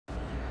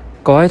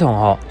各位同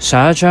學，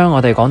上一章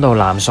我哋講到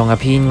南宋嘅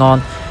偏安，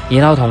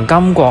然後同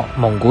金國、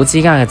蒙古之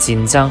間嘅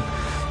戰爭，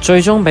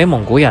最終俾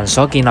蒙古人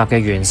所建立嘅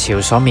元朝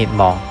所滅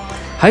亡。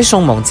喺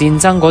宋蒙戰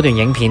爭嗰段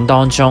影片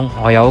當中，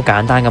我有好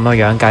簡單咁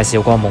樣介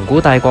紹過蒙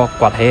古帝國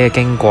崛起嘅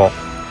經過。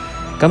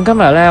咁今日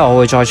呢，我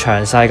會再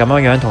詳細咁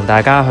樣同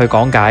大家去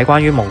講解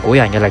關於蒙古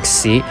人嘅歷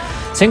史。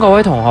請各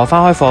位同學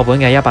翻開課本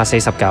嘅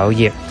149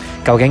頁，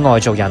究竟外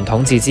族人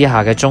統治之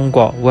下嘅中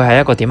國會係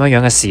一個點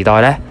樣嘅時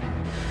代呢？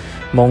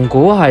蒙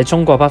古係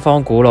中國北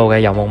方古老嘅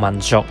游牧民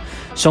族，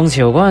宋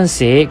朝嗰陣時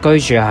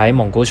居住喺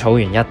蒙古草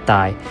原一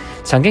帶，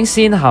曾經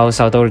先後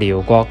受到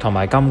遼國同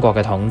埋金國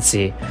嘅統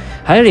治。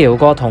喺遼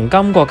國同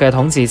金國嘅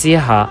統治之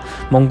下，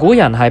蒙古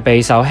人係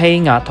備受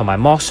欺壓同埋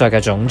剝削嘅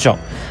種族。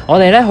我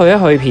哋呢去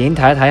一去片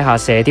睇一睇下《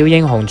射雕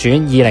英雄傳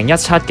2017》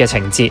嘅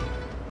情節。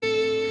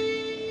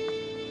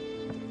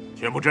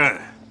田不真，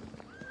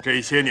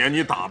這些年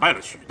你打敗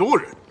了許多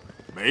人，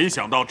沒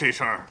想到這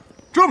事兒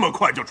這麼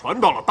快就傳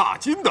到了大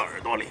金的耳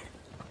朵裡。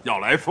要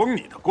來封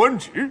你的官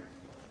職，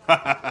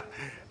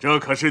這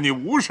可是你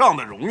無上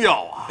的榮耀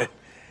啊！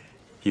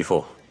義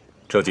父，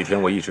這幾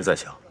天我一直在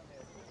想，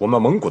我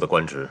們蒙古的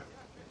官職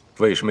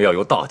為什麼要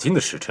由大金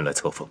的使臣來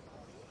冊封？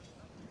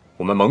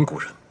我們蒙古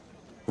人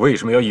為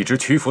什麼要一直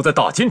屈服在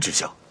大金之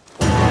下？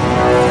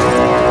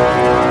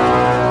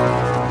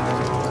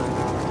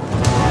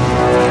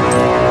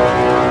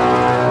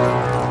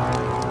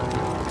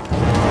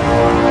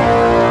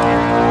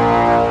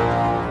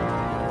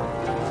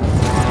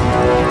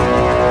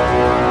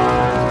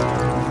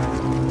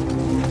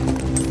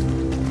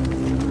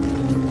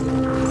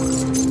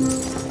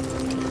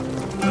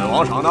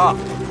赏的，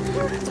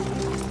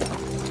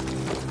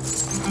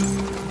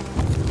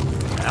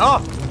来啊，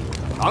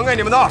赏给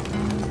你们的。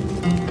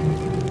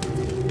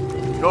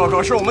这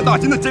个是我们大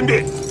金的金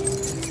币，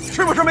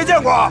是不是没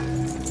见过？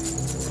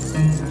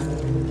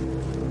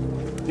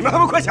你们还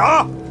不快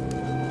抢！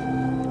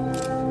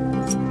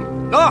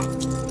那，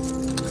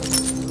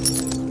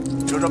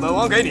这是本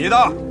王给你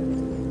的，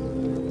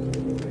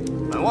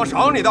本王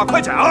赏你的，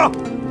快抢！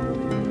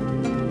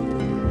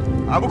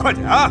还不快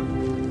抢！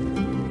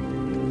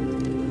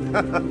谁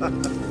让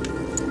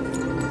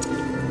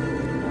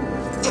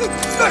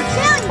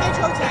你没抽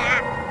钱？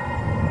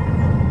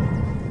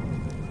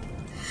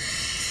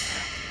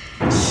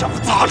小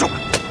杂种！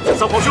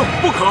三皇兄，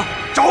不可！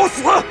找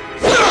死！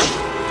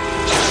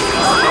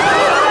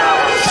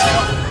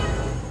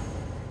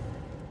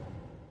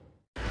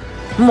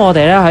我哋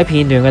咧喺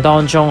片段嘅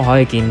當中可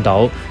以見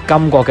到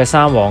金國嘅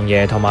三王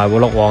爺同埋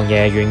六王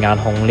爺完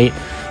顏洪烈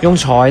用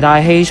財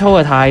大氣粗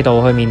嘅態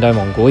度去面對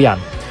蒙古人。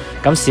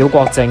咁小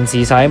郭靖自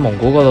細喺蒙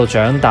古嗰度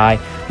長大，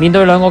面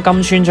對兩個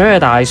咁串嘴嘅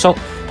大叔，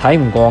睇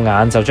唔過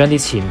眼就將啲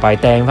錢幣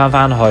掟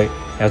翻去，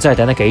又真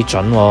係掟得幾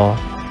準喎。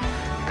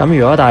咁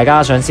如果大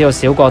家想知道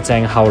小郭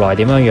靖後來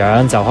點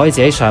樣，就可以自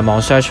己上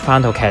網 search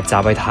翻套劇集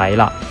去睇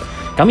啦。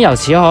咁由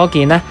此可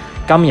見呢，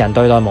金人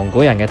對待蒙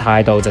古人嘅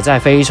態度就真係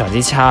非常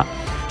之差。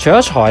除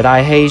咗財大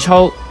氣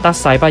粗、得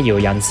勢不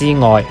饒人之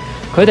外，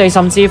佢哋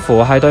甚至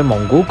乎係對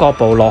蒙古各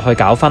部落去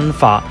搞分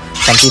化，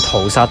甚至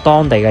屠殺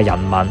當地嘅人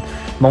民。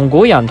蒙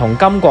古人同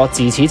金國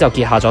自此就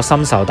結下咗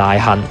深仇大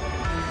恨。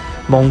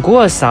蒙古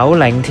嘅首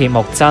領鐵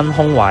木真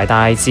胸懷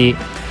大志，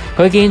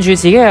佢見住自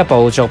己嘅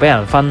部族俾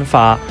人分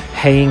化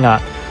欺壓，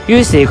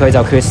於是佢就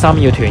決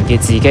心要團結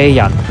自己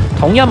人，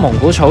統一蒙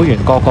古草原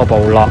各個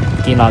部落，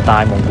建立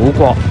大蒙古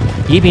國，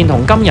以便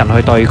同金人去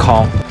對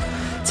抗。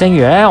正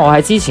如我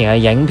喺之前嘅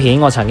影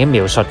片我曾經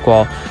描述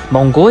過，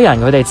蒙古人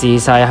佢哋自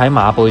細喺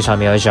馬背上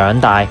面去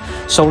長大，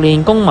熟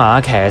練弓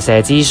馬騎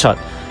射之術。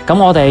咁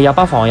我哋又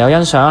不妨有欣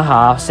賞一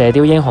下《射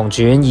雕英雄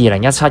傳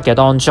2017》嘅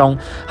當中，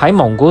喺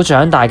蒙古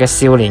長大嘅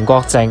少年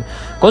郭靖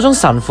嗰種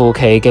神乎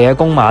其技嘅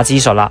弓馬之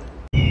術啦。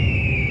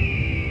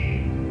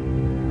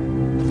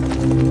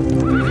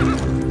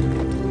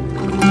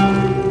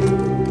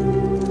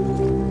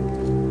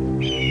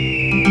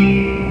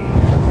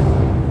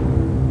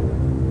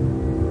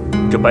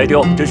這白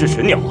雕真是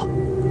神鳥啊！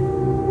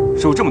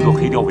受這麼多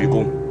黑雕圍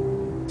攻，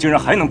竟然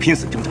還能拼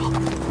死掙扎。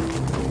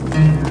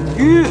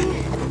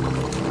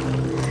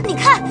你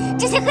看，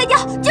這些黑雕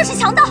就是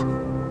強盜！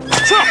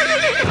撤！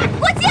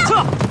郭靖！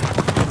撤！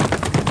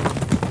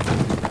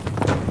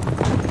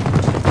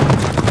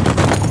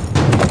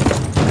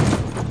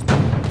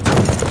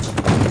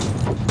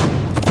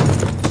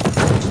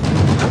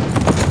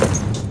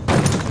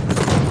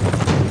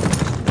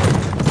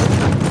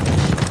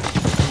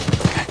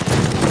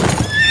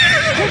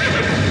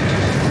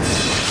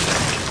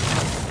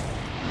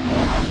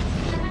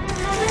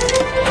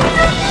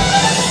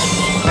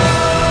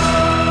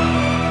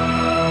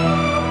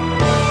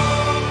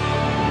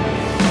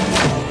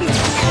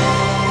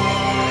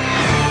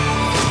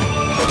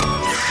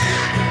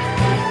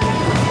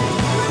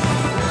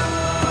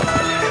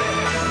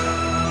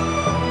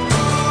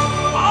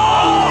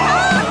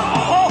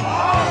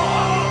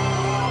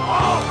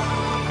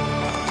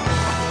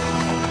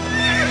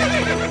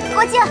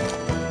郭靖，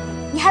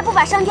你还不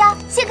把双雕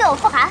先给我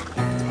复函？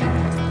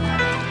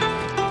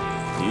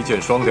一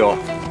箭双雕，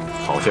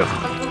好剑法。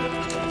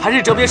还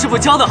是折边师傅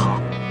教的好。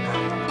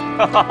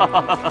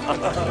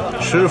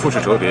师傅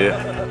是折别，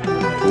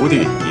徒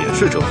弟也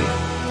是折别。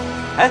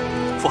哎，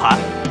傅寒，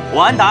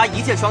我安达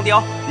一箭双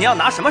雕，你要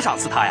拿什么赏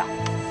赐他呀？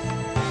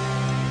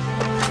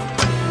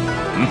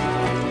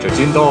这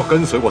金刀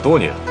跟随我多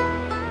年，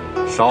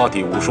杀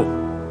敌无数，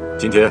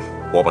今天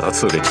我把它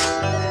赐给你。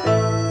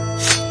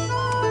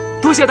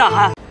多謝大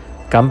汗。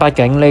咁畢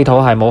竟呢套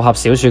係武俠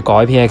小說改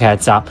編嘅劇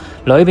集，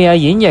裏邊嘅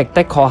演繹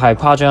的確係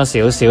誇張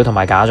少少同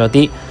埋假咗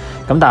啲。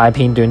咁但係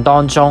片段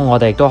當中，我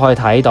哋亦都可以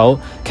睇到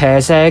騎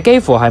射幾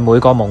乎係每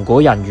個蒙古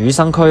人與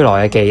生俱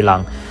來嘅技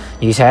能，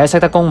而且識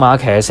得弓馬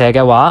騎射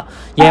嘅話，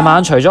夜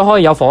晚除咗可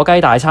以有火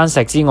雞大餐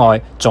食之外，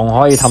仲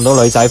可以氹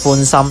到女仔歡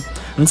心。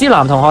唔知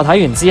男同學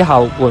睇完之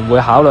後會唔會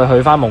考慮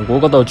去返蒙古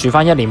嗰度住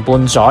返1年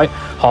半載，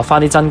學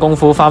返啲真功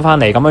夫返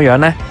嚟咁樣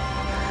呢？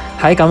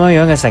喺咁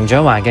樣嘅成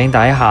長環境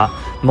底下，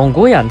蒙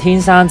古人天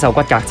生就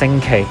骨骼精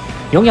奇，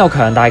擁有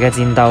強大嘅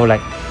戰鬥力。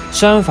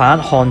相反，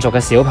漢族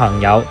嘅小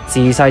朋友自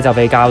細就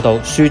被教導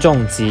書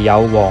中自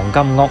有黃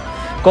金屋，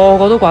個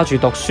個都掛住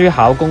讀書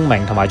考功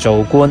名同埋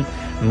做官，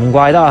唔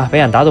怪得啊，俾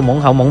人打到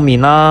懵口懵面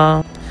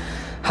啦。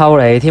後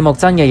嚟鐵木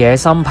真嘅野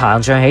心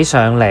膨脹起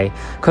上嚟，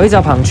佢就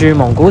憑住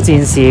蒙古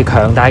戰士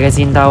強大嘅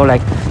戰鬥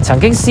力，曾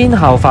經先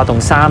後發動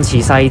3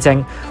次西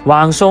征，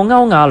橫掃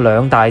歐亞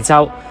2大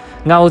洲。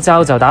歐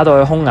洲就打到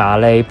去匈牙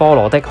利、波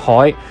羅的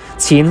海，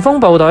前鋒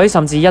部隊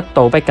甚至一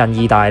度逼近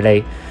意大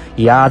利，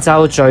而亞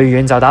洲最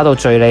遠就打到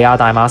敘利亞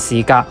大馬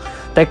士革，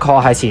的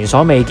確係前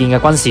所未見嘅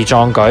軍事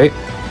壯舉。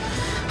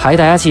喺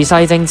第一次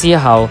西征之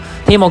後，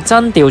鐵木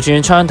真調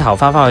轉槍頭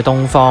返返去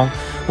東方，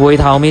回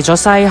頭滅咗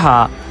西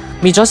夏。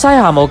滅咗西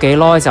夏冇幾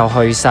耐就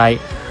去世，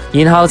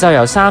然後就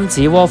由三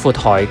子窩闊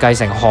台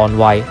繼承漢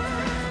位。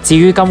至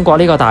於金國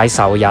呢個大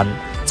仇人，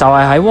就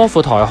係喺窩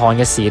闊台汗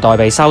嘅時代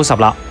被收拾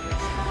啦。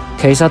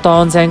其實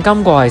當正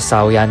金國係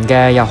仇人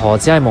嘅，又何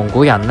止係蒙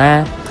古人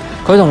呢？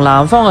佢同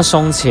南方嘅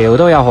宋朝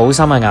都有好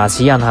深嘅牙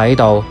齒印喺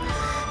度。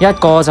一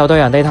個就對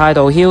人哋態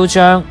度囂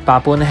張，百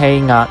般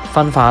欺壓，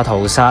分化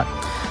屠殺；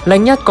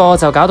另一個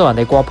就搞到人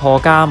哋國破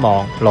家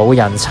亡，老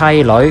人妻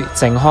女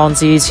靖康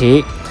之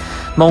恥。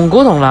蒙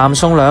古同南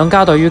宋兩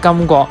家對於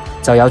金國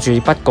就有住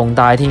不共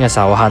戴天嘅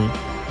仇恨，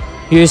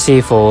於是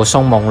乎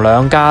宋蒙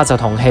兩家就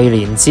同氣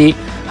連枝，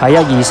喺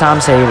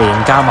1234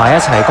年夾埋一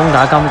齊攻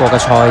打金國嘅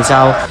塞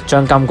州，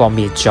將金國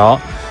滅咗。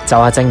就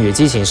係正如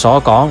之前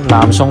所講，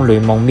南宋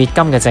聯盟滅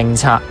金嘅政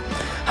策。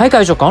喺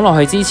繼續講落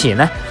去之前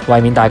呢，為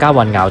免大家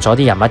混淆咗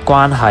啲人物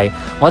關係，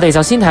我哋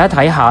就先睇一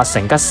睇下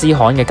成吉思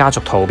汗嘅家族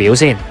圖表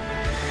先。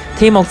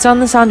鐵木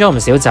真生咗唔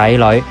少仔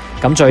女，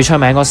咁最出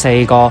名嗰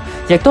4個，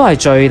亦都係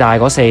最大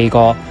嗰4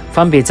個，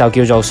分別就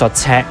叫做術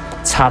赤、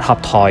察合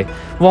台、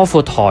窩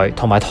闊台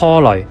同埋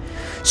拖雷。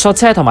術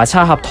赤同埋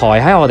察合台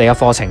喺我哋嘅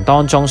課程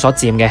當中所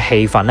佔嘅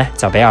戲份呢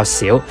就比較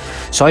少，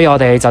所以我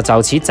哋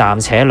就此暫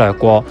且略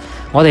過。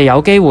我哋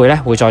有機會呢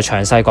會再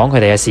詳細講佢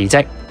哋嘅事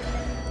蹟。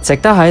值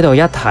得喺度一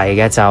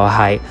提嘅就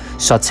係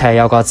術赤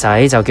有個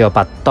仔就叫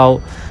拔都，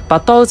拔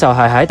都就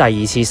係喺第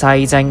2次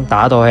西征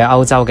打到去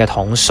歐洲嘅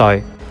統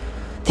帥。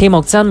鐵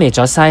木真滅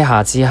咗西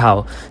夏之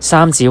後，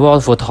三子窩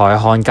闊台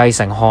汗繼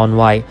承漢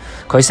位，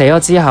佢死咗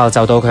之後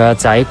就到佢個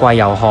仔貴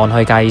由汗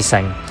去繼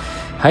承。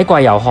喺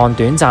貴由汗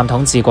短暫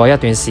統治過一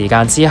段時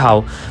間之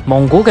後，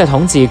蒙古嘅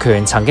統治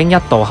權曾經一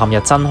度陷入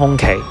真空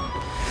期，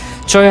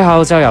最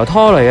後就由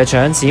拖雷嘅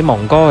長子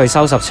蒙哥去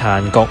收拾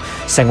殘局，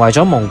成為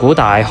咗蒙古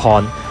大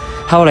汗。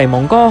後嚟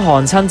蒙哥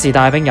汗親自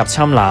帶兵入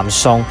侵南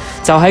宋，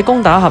就喺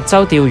攻打合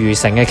州釣魚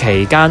城嘅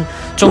期間，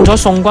中咗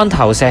宋軍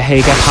投石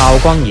器嘅炮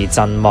轟而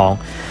陣亡。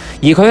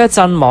而佢嘅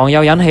陣亡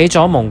又引起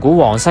咗蒙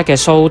古皇室嘅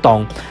騷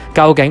動，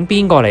究竟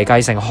邊個嚟繼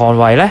承漢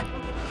位呢？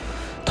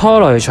拖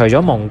雷除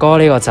咗蒙哥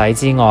呢個仔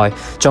之外，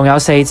仲有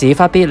4子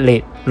忽必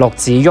烈、6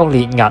子旭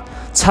烈兀、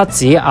7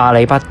子阿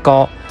里不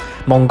哥。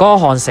蒙哥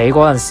汗死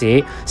嗰陣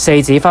時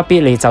，4子忽必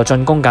烈就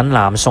進攻緊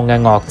南宋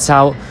嘅鄂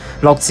州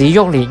，6子旭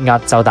烈兀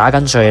就打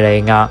緊敘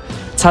利亞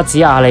，7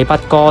子阿里不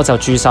哥就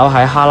駐守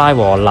喺哈拉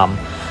和林。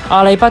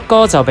阿里不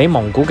哥就俾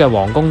蒙古嘅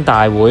皇宮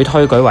大會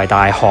推舉為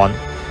大汗。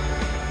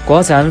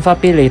嗰陣忽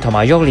必烈同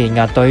埋旭烈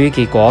兀對於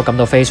結果感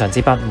到非常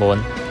之不滿，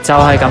就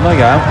係咁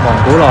樣，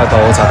蒙古內部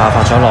就爆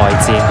發咗內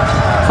戰。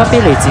忽必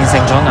烈戰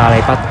勝咗阿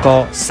里不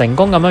哥，成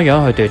功咁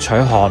樣去奪取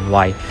汗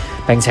位，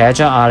並且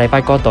將阿里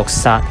不哥毒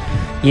殺。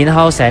然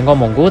後成個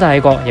蒙古帝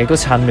國亦都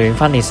趁亂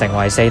分裂成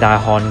為4大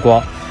汗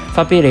國，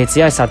忽必烈只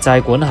係實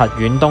際管轄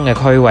遠東嘅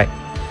區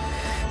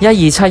域。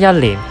1271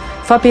年，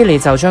忽必烈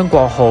就將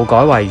國號改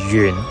為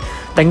元，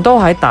定都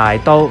喺大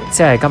都，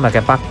即係今日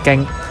嘅北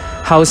京。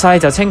後世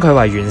就稱佢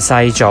為元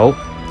世祖。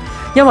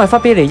因為忽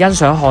必烈欣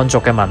賞漢族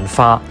嘅文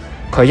化，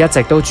佢一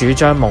直都主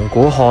張蒙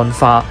古漢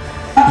化。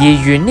而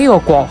元呢個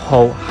國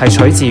號係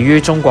取自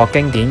於中國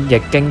經典《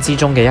易經》之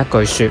中嘅一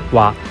句說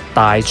話：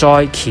大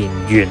哉乾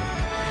元。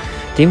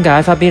點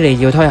解忽必烈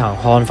要推行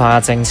漢化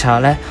嘅政策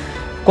呢？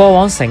過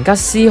往成吉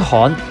思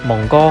汗、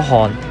蒙哥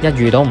汗一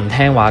遇到唔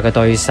聽話嘅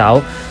對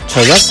手，除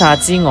咗殺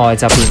之外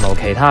就別無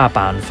其他嘅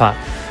辦法，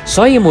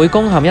所以每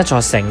攻陷一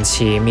座城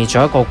池、滅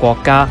咗一個國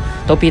家，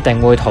都必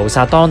定會屠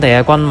殺當地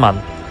嘅軍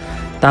民。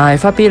但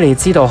係忽必烈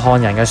知道漢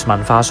人嘅文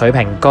化水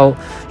平高，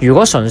如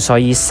果純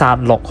粹以殺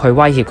戮去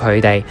威脅佢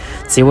哋，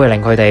只會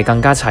令佢哋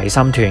更加齊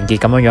心團結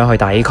咁樣去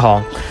抵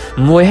抗，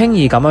唔會輕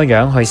易咁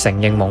樣去承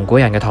認蒙古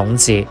人嘅統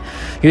治。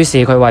於是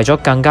佢為咗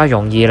更加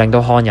容易令到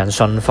漢人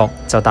信服，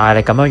就大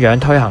力咁樣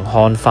推行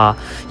漢化，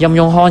任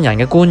用漢人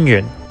嘅官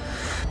員。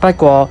不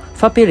過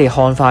忽必烈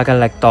漢化嘅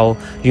力度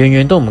遠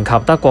遠都唔及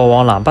得過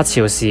往南北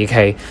朝時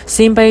期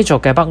鮮卑族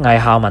嘅北魏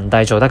孝文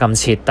帝做得咁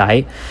徹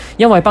底，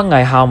因為北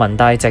魏孝文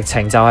帝直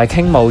情就係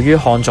傾慕於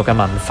漢族嘅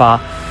文化，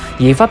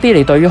而忽必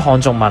烈對於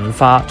漢族文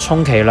化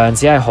充其量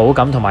只係好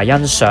感同埋欣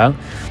賞，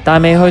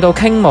但未去到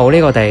傾慕呢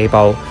個地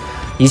步。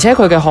而且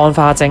佢嘅漢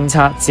化政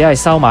策只係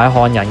收買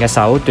漢人嘅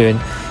手段，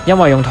因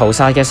為用屠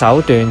殺嘅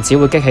手段只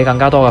會激起更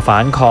加多嘅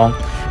反抗，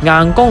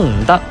硬攻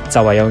唔得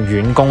就唯有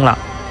軟攻啦。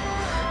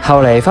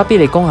後嚟忽必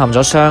烈攻陷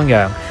咗襄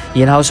陽，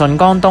然後順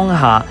江東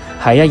下，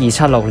喺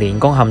1276年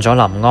攻陷咗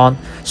臨安，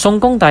宋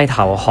恭帝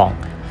投降。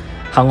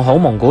幸好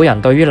蒙古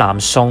人對於南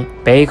宋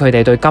比佢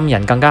哋對金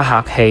人更加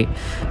客氣，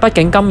畢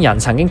竟金人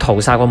曾經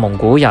屠殺過蒙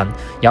古人，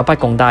有不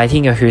共戴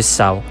天嘅血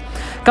仇。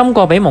金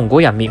國俾蒙古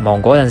人滅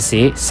亡嗰陣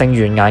時，姓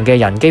完顏嘅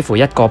人幾乎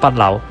一個不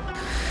留。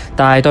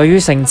但係對於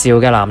姓趙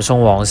嘅南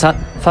宋皇室，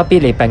忽必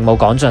烈並冇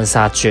趕盡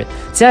殺絕，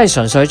只係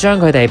純粹將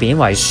佢哋貶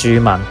為庶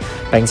民，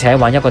並且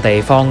揾一個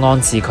地方安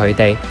置佢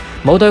哋，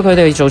冇對佢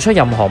哋做出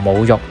任何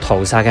侮辱、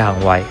屠殺嘅行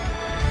為。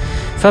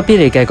忽必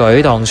烈嘅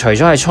舉動除咗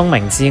係聰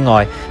明之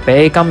外，比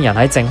起金人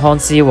喺靖康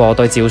之禍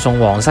對趙宋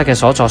皇室嘅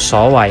所作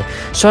所為，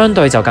相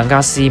對就更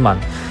加斯文，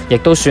亦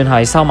都算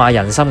係收買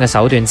人心嘅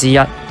手段之一。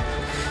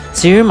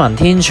至於文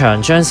天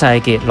祥、張世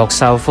傑、陸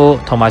秀夫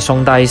同埋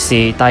宋帝視、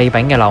帝昺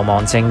嘅流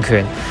亡政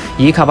權，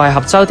以及係合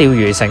州釣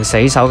魚城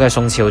死守嘅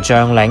宋朝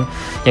將領，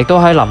亦都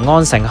喺臨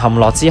安城陷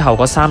落之後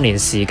嗰3年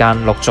時間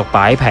陸續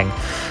擺平，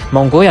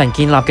蒙古人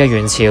建立嘅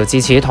元朝自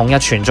此統一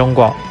全中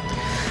國。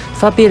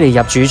忽必烈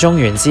入主中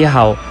原之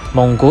後，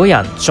蒙古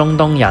人、中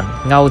東人、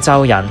歐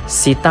洲人、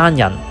契丹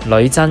人、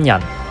女真人、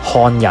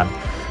漢人，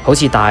好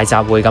似大集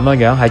會咁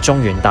樣喺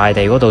中原大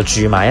地嗰度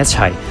住埋一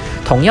齊，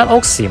同一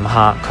屋檐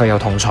下，卻又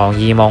同床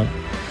異夢。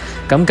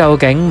咁究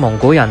竟蒙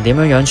古人點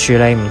樣處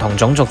理唔同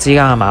種族之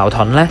間嘅矛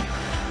盾呢？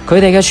佢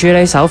哋嘅處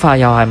理手法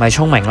又係咪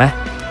聰明呢？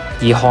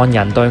而漢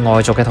人對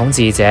外族嘅統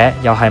治者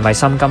又係咪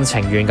心甘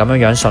情願咁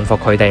樣順服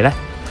佢哋呢？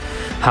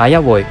下一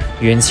回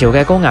元朝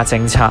嘅高壓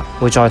政策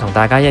會再同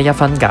大家一一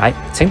分解，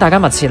請大家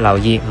密切留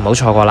意，唔好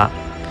錯過啦。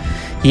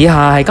以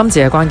下係今次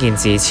嘅關鍵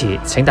字詞，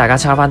請大家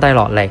抄翻低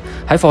落嚟，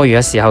喺課餘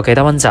嘅時候記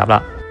得溫習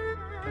啦。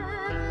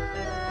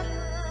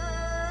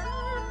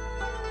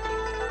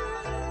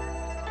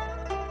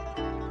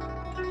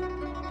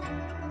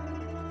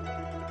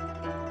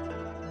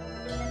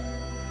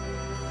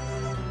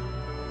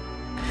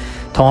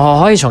同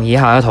學可以從以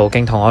下嘅途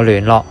徑同我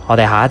聯絡，我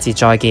哋下一節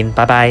再見，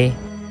拜拜。